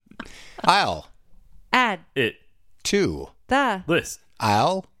I'll Add. It. to The. List.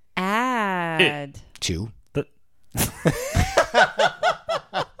 I'll Add. to The.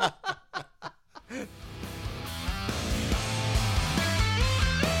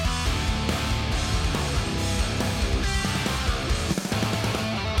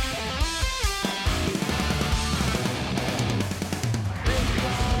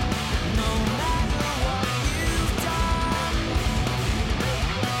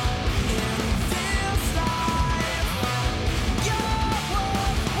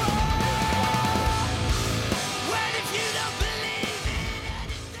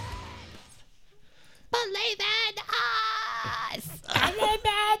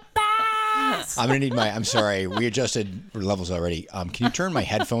 I'm going to need I'm sorry, we adjusted levels already. Can you turn my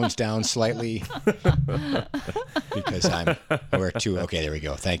headphones down slightly? Because we're too, okay, there we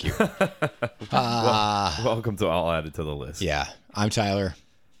go. Thank you. Welcome to All Added to the List. Yeah, I'm Tyler,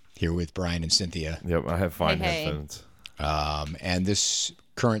 here with Brian and Cynthia. Yep, I have fine Hey. headphones. And this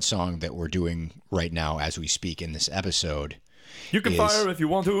current song that we're doing right now as we speak in this episode You can fire if you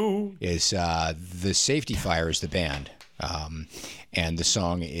want to. is The Safety Fire is the band. And the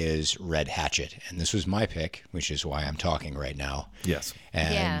song is Red Hatchet. And this was my pick, which is why I'm talking right now. Yes.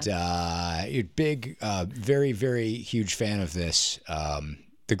 And big, very, very huge fan of this.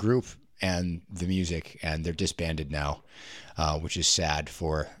 The group and the music, and they're disbanded now, which is sad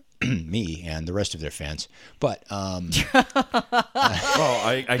for me and the rest of their fans. But Well,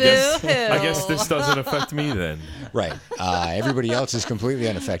 I guess this doesn't affect me then. right, everybody else is completely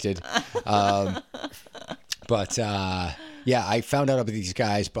unaffected. But I found out about these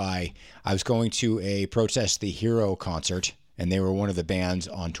guys I was going to a Protest the Hero concert, and they were one of the bands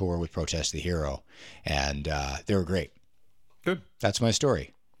on tour with Protest the Hero, and they were great. Good. That's my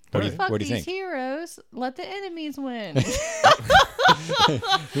story. What do you think? Heroes. Let the enemies win. So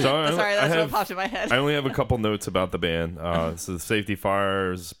Sorry, that's what popped in my head. I only have a couple notes about the band. So the Safety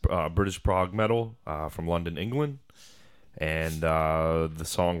Fire is British prog metal from London, England. And the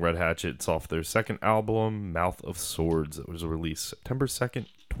song Red Hatchet's off their second album, Mouth of Swords. It was released September 2nd,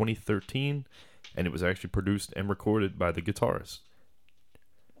 2013. And it was actually produced and recorded by the guitarist.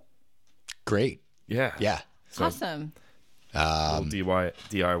 Great. Yeah. Yeah. So, Awesome. little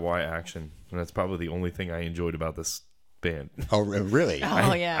DIY action. And that's probably the only thing I enjoyed about this band. Oh, really?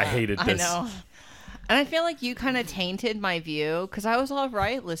 Oh, yeah. I hated this. I know. And I feel like you kind of tainted my view because I was all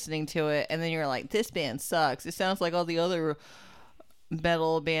right listening to it. And then you're like, this band sucks. It sounds like all the other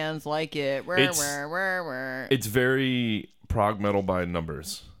metal bands like it. It's very prog metal by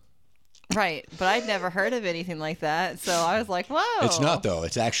numbers. Right. But I'd never heard of anything like that. So I was like, whoa. It's not, though.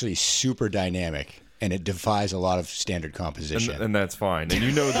 It's actually super dynamic, and it defies a lot of standard composition. And that's fine. And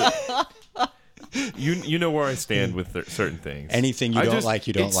you know that... You know where I stand with certain things. Anything you don't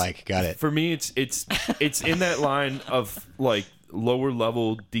like. Got it. For me, it's in that line of like lower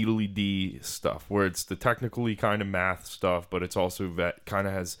level D stuff where it's the technically kind of math stuff, but it's also that kind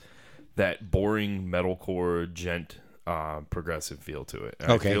of has that boring metalcore gent progressive feel to it.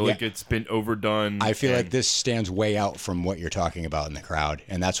 And I feel like it's been overdone. I feel like this stands way out from what you're talking about in the crowd,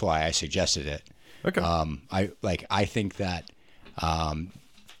 and that's why I suggested it. Okay. I think that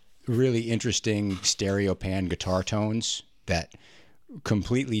really interesting stereo pan guitar tones that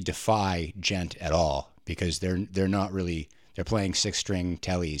completely defy gent at all, because they're not really, they're playing 6-string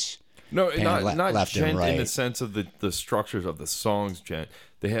tellies. No, not left and gent right. in the sense of the structures of the songs gent.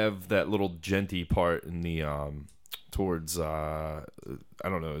 They have that little genty part in the towards I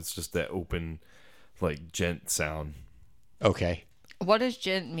don't know, it's just that open like gent sound. Okay. What does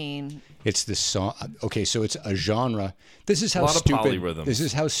gent mean? It's the song. Okay, so it's a genre. This is how stupid. This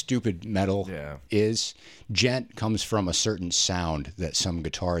is how stupid metal is. Gent comes from a certain sound that some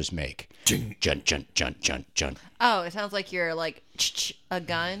guitars make. Gent, gent, gent, gent, gent. Oh, it sounds like you're like a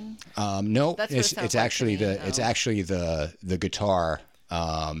gun. No, That's what it sounds it's like actually to me. it's actually the guitar.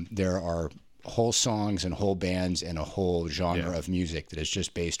 There are whole songs and whole bands and a whole genre of music that is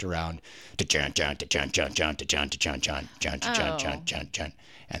just based around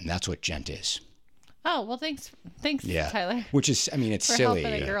and that's what gent is. Oh, well, thanks, Tyler. Which is, I mean, it's for silly.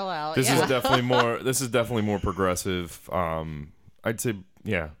 helping a girl out. This is definitely more progressive. I'd say,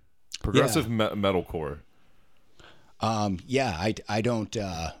 progressive metalcore. I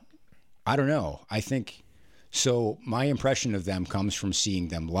don't know. I think so. My impression of them comes from seeing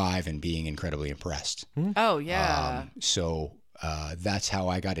them live and being incredibly impressed. Oh yeah. So that's how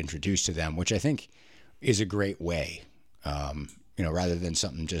I got introduced to them, which I think is a great way. Rather than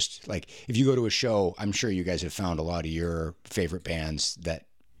something just like, if you go to a show, I'm sure you guys have found a lot of your favorite bands that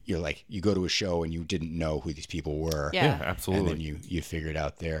you're like, you go to a show and you didn't know who these people were. Yeah, absolutely. And then you figure it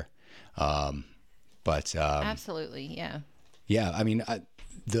out there. But Absolutely, yeah. yeah, I mean,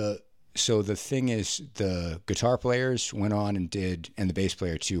 the thing is, the guitar players went on and the bass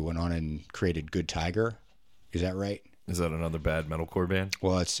player too went on and created Good Tiger. Is that right? Is that another bad metalcore band?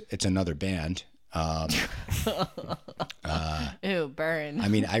 Well, it's another band. Ooh, burn. I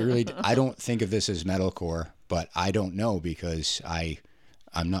mean, I don't think of this as metalcore, but I don't know because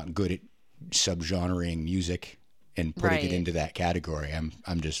I'm not good at subgenring music and putting it Right. into that category.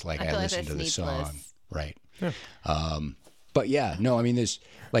 I'm just like, I I feel like listen that's to the song, needless. right? But yeah, no, I mean, there's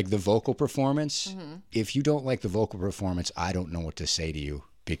like the vocal performance. Mm-hmm. If you don't like the vocal performance, I don't know what to say to you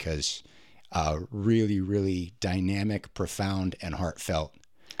because really, really dynamic, profound, and heartfelt.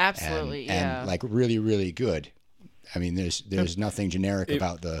 Absolutely, yeah. And like really, really good. I mean, there's nothing generic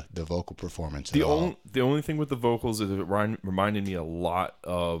about the vocal performance at all. The only thing with the vocals is it reminded me a lot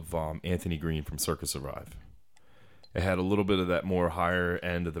of Anthony Green from Circus Survive. It had a little bit of that more higher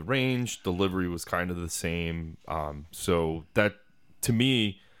end of the range. Delivery was kind of the same. So that, to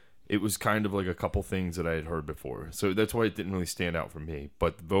me, it was kind of like a couple things that I had heard before. So that's why it didn't really stand out for me.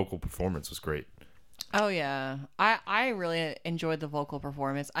 But the vocal performance was great. Oh yeah, I really enjoyed the vocal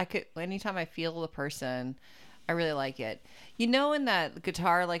performance. Anytime I feel the person, I really like it. You know, in that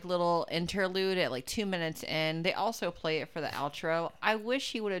guitar like little interlude at like 2 minutes in, they also play it for the outro. I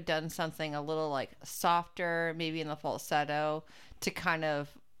wish he would have done something a little like softer, maybe in the falsetto, to kind of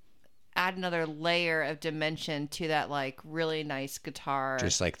add another layer of dimension to that like really nice guitar.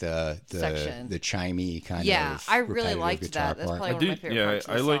 Just like the section. the chimey kind Yeah, of I really repetitive liked guitar that. That's part. probably one of my favorite parts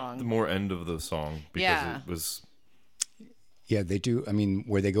of I the liked song. the more end of the song because Yeah. it was. Yeah, they do. I mean,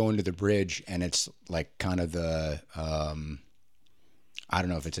 where they go into the bridge and it's like kind of the I don't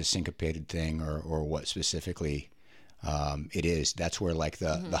know if it's a syncopated thing or what specifically it is. That's where like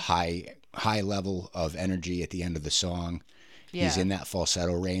the high level of energy at the end of the song. Yeah. He's in that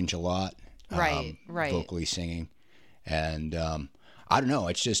falsetto range a lot. Right. Vocally singing. And I don't know.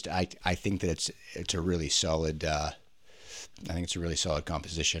 It's just I think that it's a really solid. I think it's a really solid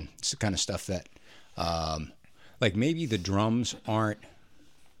composition. It's the kind of stuff that, like maybe the drums aren't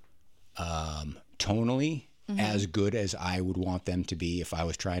tonally as good as I would want them to be if I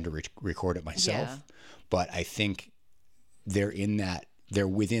was trying to record it myself. Yeah. But I think they're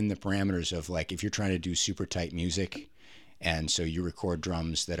within the parameters of like if you're trying to do super tight music, and so you record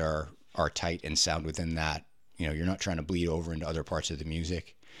drums that are tight and sound within that. You know, you're not trying to bleed over into other parts of the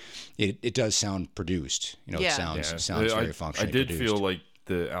music. It does sound produced. You know, Yeah. it sounds very functionally I did produced. feel like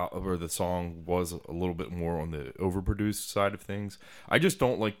the song was a little bit more on the overproduced side of things. I just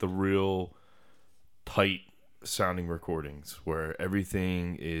don't like the real tight sounding recordings where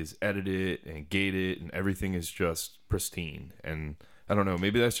everything is edited and gated and everything is just pristine. And I don't know,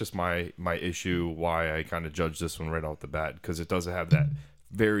 maybe that's just my issue why I kind of judge this one right off the bat, because it doesn't have that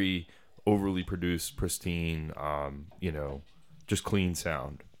very overly produced, pristine, just clean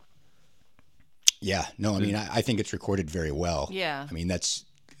sound. Yeah, no, I mean, I think it's recorded very well. Yeah. I mean,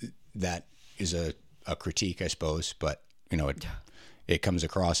 that is a critique, I suppose, but you know, it comes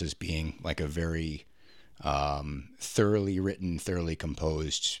across as being like a very thoroughly written, thoroughly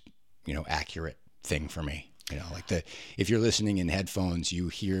composed, you know, accurate thing for me. You know, like if you're listening in headphones, you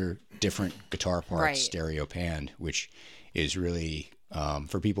hear different guitar parts Right. stereo panned, which is really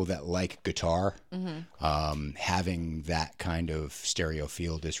for people that like guitar. Having that kind of stereo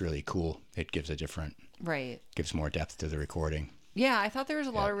field is really cool. It gives gives more depth to the recording. Yeah, I thought there was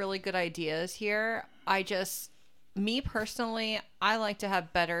a lot of really good ideas here. Me personally, I like to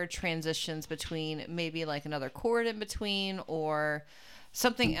have better transitions between maybe like another chord in between or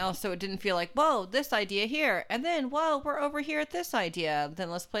something else, so it didn't feel like, whoa, this idea here, and then, whoa, we're over here at this idea,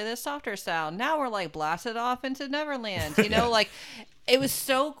 then let's play this softer sound. Now we're like blasted off into Neverland, you know, like it was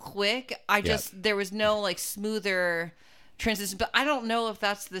so quick. There was no like smoother transition, but I don't know if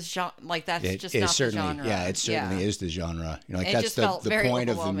that's the genre, like that's just not the genre. Yeah, it certainly is the genre. You know, like It that's just felt very point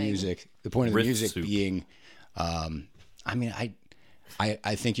of the overwhelming. music. The point of the Riff music soup. being, I mean,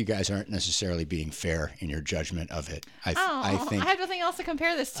 I think you guys aren't necessarily being fair in your judgment of it. I think I have nothing else to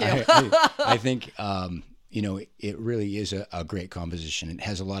compare this to. I think you know, it really is a great composition. It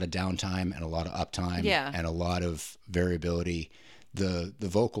has a lot of downtime and a lot of uptime and a lot of variability. The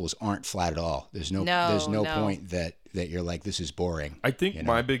vocals aren't flat at all. There's no point that you're like, this is boring. I think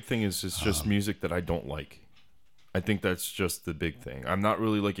my big thing is it's just music that I don't like. I think that's just the big thing. I'm not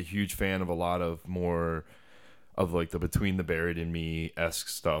really like a huge fan of a lot of more of like the Between the Buried and Me-esque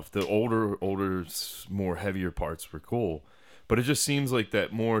stuff. The older, more heavier parts were cool, but it just seems like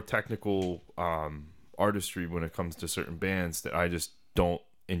that more technical artistry when it comes to certain bands that I just don't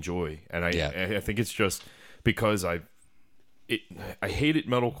enjoy. And I think it's just because I hated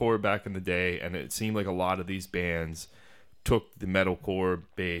metalcore back in the day, and it seemed like a lot of these bands took the metalcore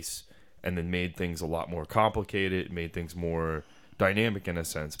base and then made things a lot more complicated, made things more dynamic in a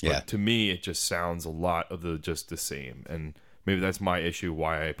sense. But to me, it just sounds a lot of just the same. And maybe that's my issue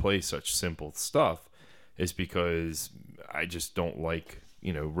why I play such simple stuff, is because I just don't like,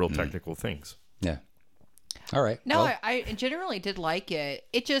 real technical things. Yeah. All right. No, well, I generally did like it.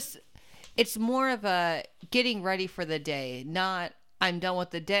 It's more of a getting ready for the day, not I'm done with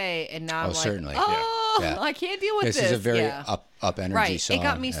the day and now I'm like, certainly. I can't deal with this. This is a very up energy song. It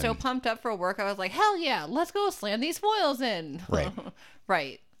got me so pumped up for work. I was like, hell yeah, let's go slam these foils in. Right.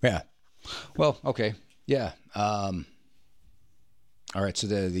 Right. Yeah. Well, okay. Yeah. All right. So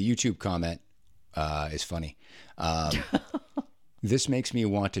the YouTube comment is funny. This makes me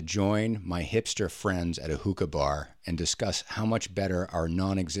want to join my hipster friends at a hookah bar and discuss how much better our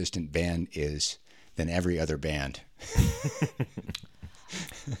non-existent band is than every other band.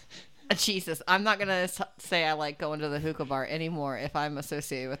 Jesus, I'm not going to say I like going to the hookah bar anymore if I'm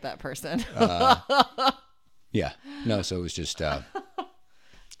associated with that person. Yeah. No, so it was just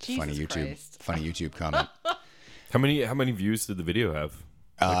funny YouTube comment. How many views did the video have?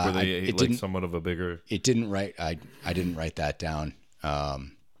 Like, were they somewhat of a bigger? It didn't write. I didn't write that down.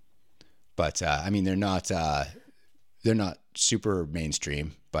 But I mean, they're not super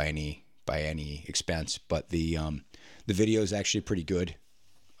mainstream by any expense. But the video is actually pretty good.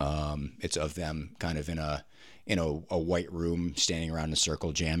 It's of them kind of in a white room standing around in a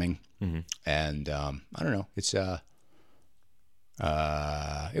circle jamming, and I don't know. It's it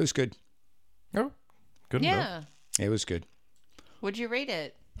was good. Oh, good. Yeah, enough. It was good. Would you rate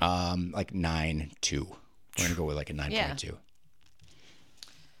it? Like 9.2. We're gonna go with like a 9.2. Yeah.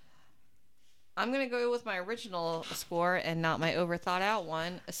 I'm gonna go with my original score and not my overthought out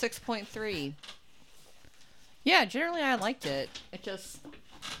one. A 6.3. Yeah, generally I liked it. It just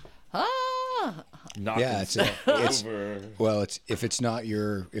it's well, if it's not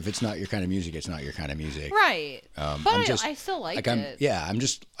your kind of music, it's not your kind of music. Right. But I still liked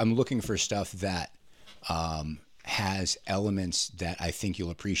it. I'm looking for stuff that has elements that I think you'll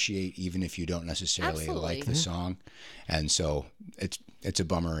appreciate even if you don't necessarily like the song. And so it's a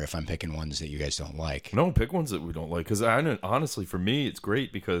bummer if I'm picking ones that you guys don't like. No, pick ones that we don't like, because honestly for me it's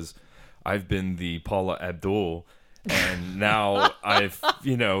great because I've been the Paula Abdul, and now I've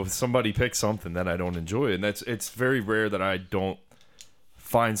somebody picks something that I don't enjoy, and it's very rare that I don't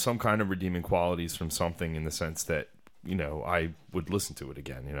find some kind of redeeming qualities from something, in the sense that I would listen to it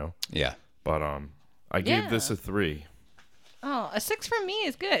again. Yeah. But I gave this a 3. Oh, a 6 from me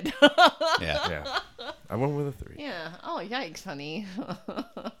is good. Yeah. I went with a 3. Yeah. Oh, yikes, honey.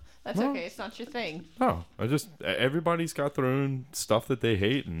 That's okay. It's not your thing. No, everybody's got their own stuff that they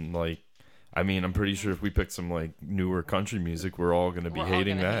hate, and I'm pretty sure if we pick some newer country music, we're all going to be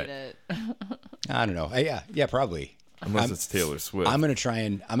hating that. Hate it. I don't know. Yeah, probably. Unless it's Taylor Swift. I'm gonna try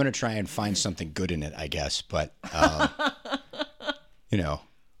and find something good in it, I guess. But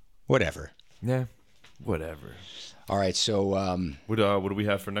whatever. Yeah, whatever. All right, so what do we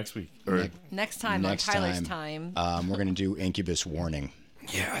have for next week? Or next time on Tyler's time. We're gonna do Incubus Warning.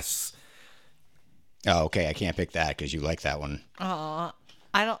 Yes. Oh, okay. I can't pick that because you like that one. Aw,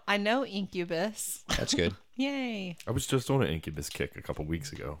 I know Incubus. That's good. Yay. I was just on an Incubus kick a couple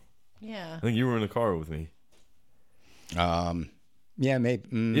weeks ago. Yeah. I think you were in the car with me. Yeah, maybe.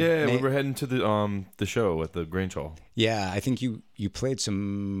 We were heading to the show at the Grange Hall. Yeah, I think you played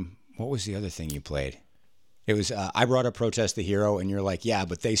some. What was the other thing you played? It was I brought up Protest the Hero, and you're like, yeah,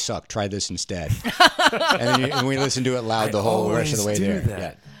 but they suck. Try this instead. and we listened to it loud the whole rest of the way there. That.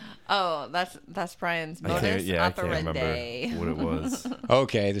 Yeah. Oh, that's Brian's modus I can't remember what it was.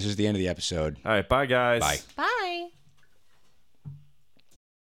 Okay, this is the end of the episode. All right, bye guys. Bye. Bye.